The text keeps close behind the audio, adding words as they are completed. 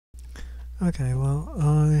Okay, well,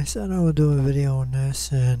 I said I would do a video on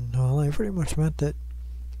this, and well, I pretty much meant it.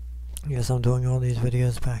 Yes, I'm doing all these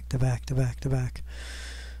videos back to back to back to back.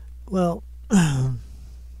 Well,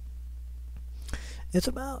 it's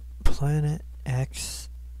about Planet X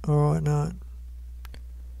or whatnot.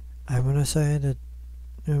 I'm gonna say that,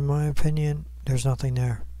 in my opinion, there's nothing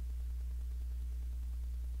there.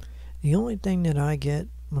 The only thing that I get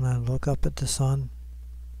when I look up at the sun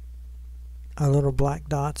are little black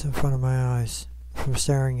dots in front of my eyes from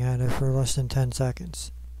staring at it for less than 10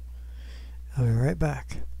 seconds. I'll be right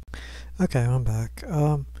back. Okay, I'm back.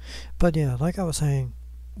 But yeah, like I was saying,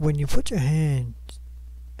 when you put your hand,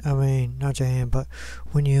 not your hand, but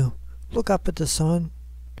when you look up at the sun,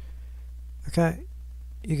 okay,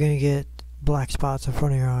 you're gonna get black spots in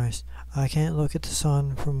front of your eyes. I can't look at the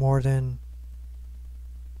sun for more than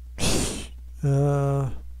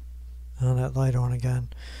oh, that light on again.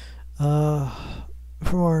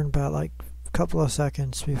 For more than about like a couple of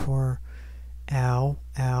seconds before ow.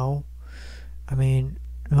 I mean,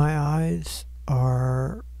 my eyes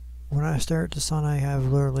are, when I stare at the sun, I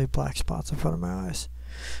have literally black spots in front of my eyes.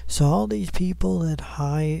 So all these people that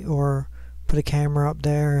hide or put a camera up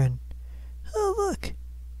there and, oh look,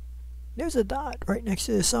 there's a dot right next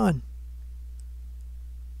to the sun.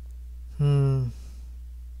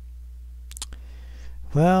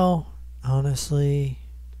 Well, honestly,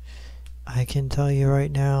 I can tell you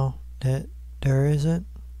right now that there isn't.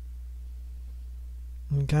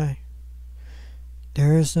 Okay?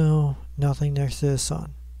 There is nothing next to the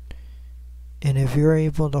sun. And if you're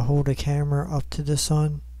able to hold a camera up to the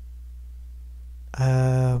sun,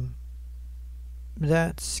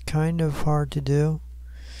 that's kind of hard to do,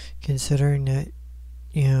 considering that,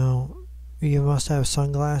 you must have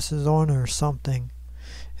sunglasses on or something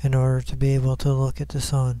in order to be able to look at the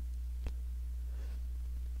sun.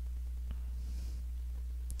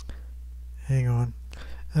 Hang on.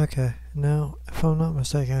 Okay, now, if I'm not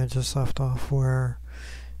mistaken, I just left off where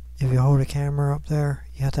if you hold a camera up there,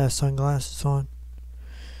 you have to have sunglasses on.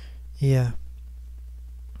 Yeah.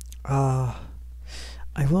 I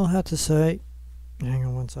will have to say, hang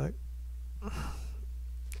on one sec.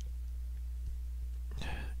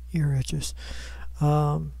 Ear itches.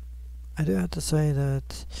 I do have to say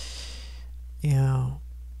that,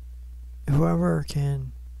 whoever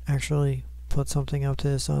can actually put something up to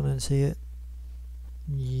the sun and see it,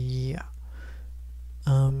 yeah.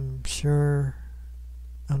 I'm sure,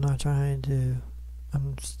 I'm not trying to,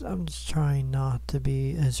 I'm just trying not to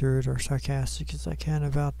be as rude or sarcastic as I can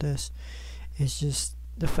about this. It's just,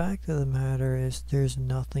 the fact of the matter is there's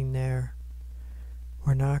nothing there.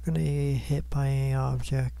 We're not going to get hit by any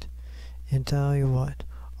object. And tell you what,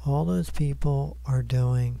 all those people are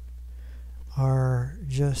doing are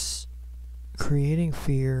just creating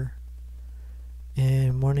fear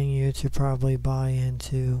and wanting you to probably buy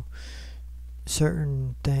into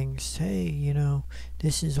certain things. Hey,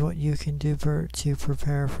 this is what you can do to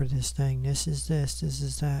prepare for this thing. This is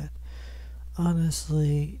that.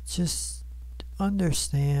 Honestly, just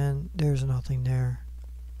understand there's nothing there.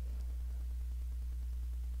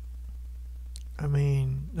 I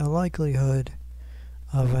mean, the likelihood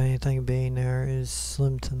of anything being there is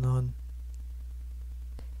slim to none.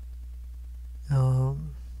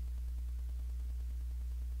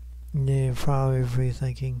 You're probably be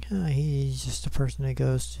thinking, he's just a person that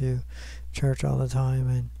goes to church all the time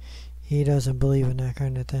and he doesn't believe in that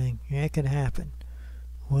kind of thing. It could happen.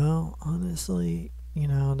 Well, honestly,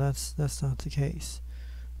 that's not the case.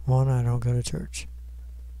 One, I don't go to church.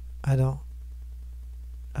 I don't.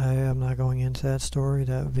 I am not going into that story.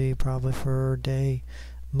 That would be probably for a day,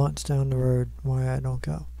 months down the road, why I don't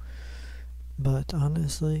go. But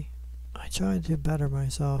honestly, I try to better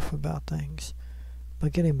myself about things.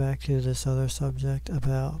 But getting back to this other subject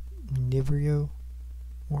about Nibiru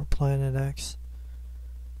or Planet X,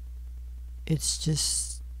 it's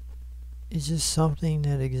just something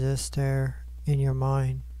that exists there in your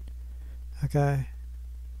mind. Okay?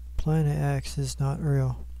 Planet X is not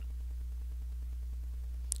real.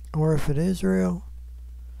 Or if it is real,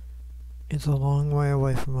 it's a long way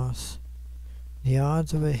away from us. The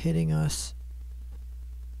odds of it hitting us,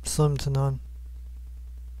 slim to none.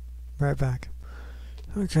 Right back.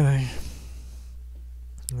 Okay.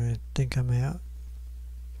 I think I may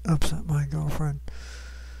upset my girlfriend.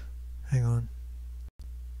 Hang on.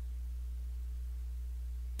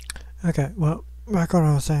 Okay, well, back on what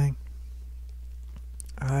I was saying.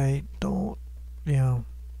 I don't,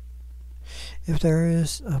 if there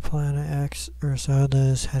is a Planet X or so that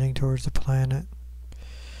is heading towards the planet,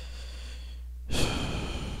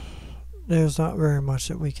 there's not very much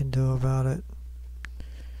that we can do about it.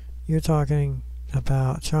 You're talking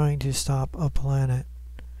about trying to stop a planet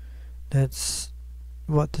that's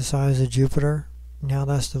what the size of Jupiter. Now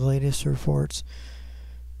that's the latest reports.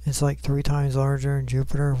 It's like 3 times larger than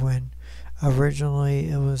Jupiter when originally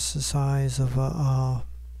it was the size of our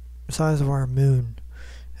moon.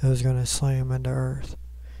 It was going to slam into Earth.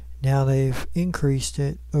 Now they've increased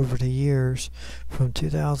it over the years from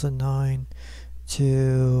 2009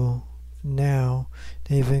 to now.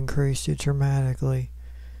 They've increased it dramatically.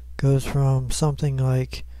 Goes from something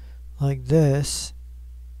like this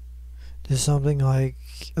to something like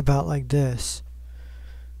about like this.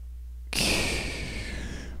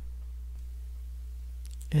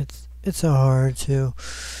 It's so hard to,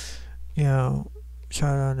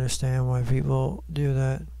 try to understand why people do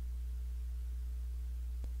that.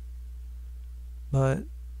 But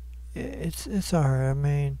it's hard. I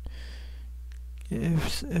mean,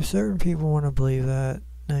 if certain people want to believe that,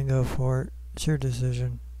 then go for it. It's your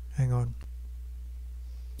decision. Hang on.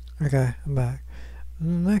 Okay, I'm back. The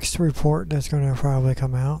next report that's going to probably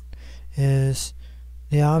come out is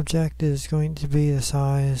the object is going to be the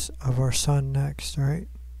size of our sun next, right?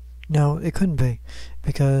 No, it couldn't be,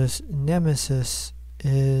 because Nemesis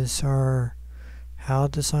is our, how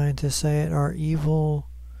the scientists say it, our evil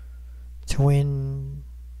twin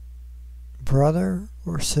brother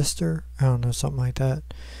or sister. I don't know, something like that.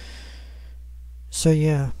 So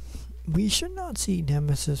yeah, we should not see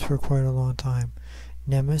Nemesis for quite a long time.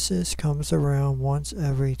 Nemesis comes around once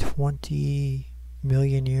every 20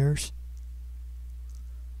 million years.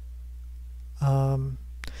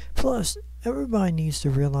 Plus, everybody needs to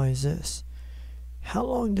realize this. How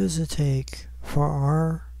long does it take for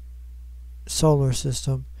our solar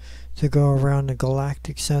system to go around the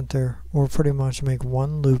galactic center, or pretty much make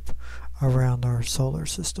one loop around our solar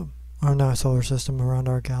system? Or not solar system, around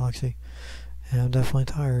our galaxy. And I'm definitely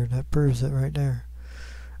tired. That proves it right there.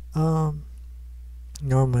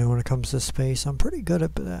 Normally when it comes to space, I'm pretty good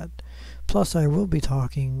at that. Plus, I will be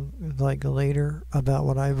talking like later about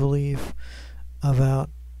what I believe about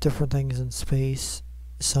different things in space.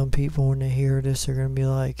 Some people, when they hear this, are going to be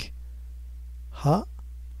like, huh?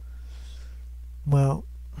 Well,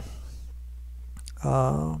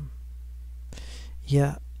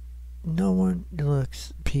 yeah, no one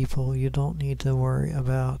looks, people, you don't need to worry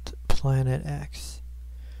about Planet X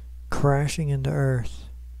crashing into Earth.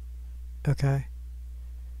 Okay?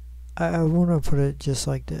 I want to put it just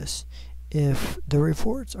like this. If the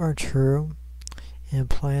reports are true and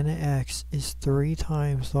Planet X is 3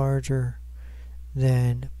 times larger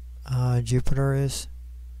than Jupiter is,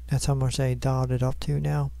 that's how much they dialed it up to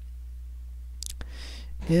now.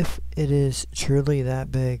 If it is truly that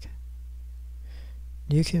big,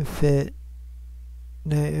 you can fit,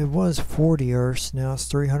 it was 40 Earths, now it's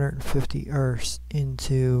 350 Earths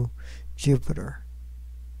into Jupiter.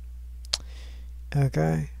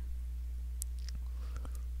 Okay?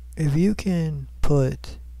 If you can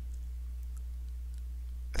put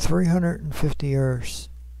 350 Earths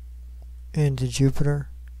into Jupiter,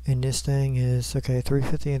 and this thing is, okay,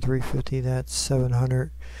 350 and 350, that's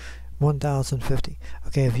 700, 1050.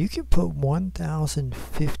 Okay, if you can put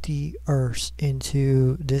 1050 Earths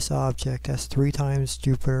into this object, that's 3 times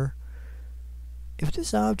Jupiter. If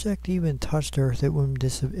this object even touched Earth, it would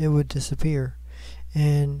disappear.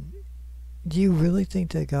 And do you really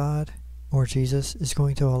think that God or Jesus is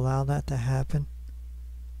going to allow that to happen?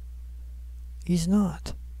 He's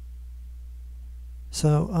not.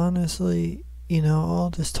 So honestly, all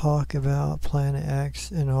this talk about Planet X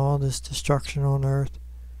and all this destruction on Earth,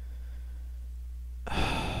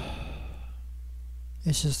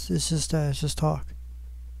 it's just talk.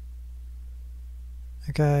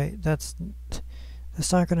 Okay, that's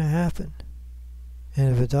not going to happen.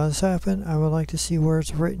 And if it does happen, I would like to see where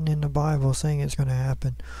it's written in the Bible saying it's going to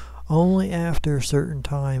happen. Only after a certain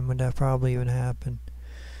time would that probably even happen.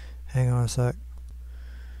 Hang on a sec.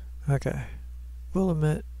 Okay. We'll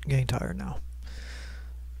admit, getting tired now.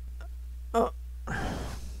 Oh.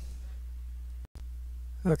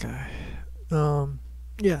 Okay.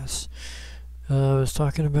 Yes. I was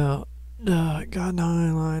talking about God not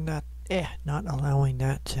allowing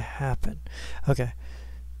that to happen. Okay.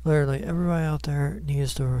 Literally, everybody out there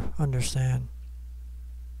needs to understand.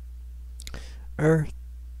 Earth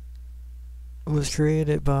was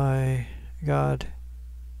created by God.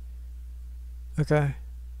 Okay?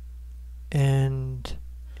 And,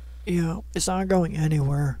 it's not going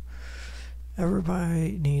anywhere.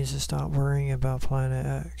 Everybody needs to stop worrying about Planet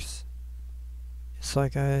X. It's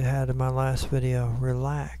like I had in my last video.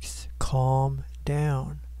 Relax. Calm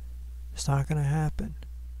down. It's not going to happen.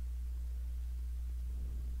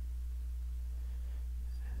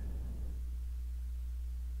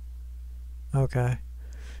 Okay.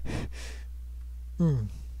 No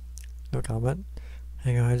comment.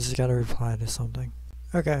 Hang on, I just gotta reply to something.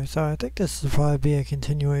 Okay, so I think this will probably be a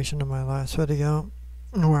continuation of my last video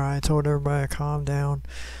where I told everybody to calm down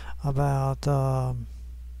about the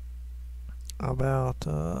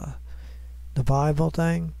Bible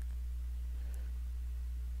thing.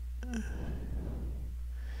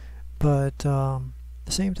 But the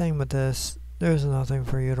same thing with this. There's nothing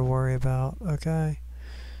for you to worry about, okay?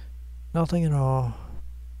 Nothing at all.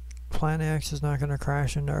 Planet X is not going to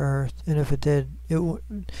crash into Earth, and if it did,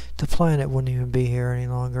 the planet wouldn't even be here any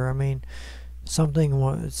longer. I mean, something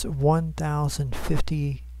was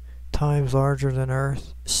 1,050 times larger than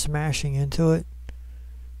Earth smashing into it.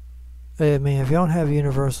 I mean, if you don't have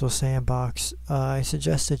Universal Sandbox, I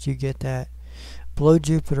suggest that you get that. Blow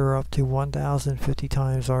Jupiter up to 1,050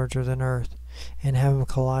 times larger than Earth and have them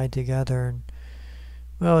collide together, and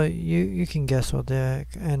well, you can guess what the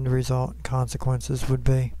end result consequences would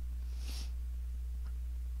be.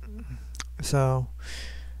 So,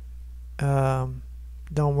 don't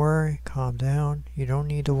worry, calm down. You don't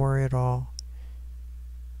need to worry at all.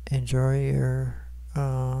 Enjoy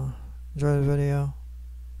the video.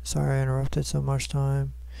 Sorry I interrupted so much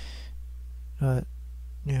time, but,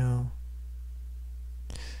 you know,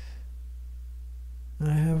 I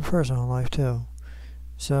have a personal life too.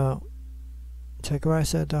 So, take what I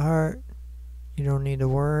said to heart. You don't need to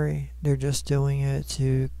worry. They're just doing it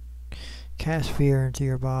to cast fear into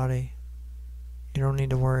your body. You don't need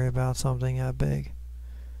to worry about something that big.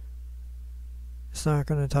 It's not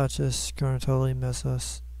going to touch us. It's going to totally miss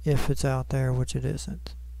us. If it's out there, which it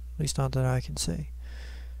isn't. At least not that I can see.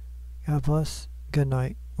 God bless. Good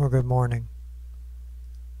night or good morning.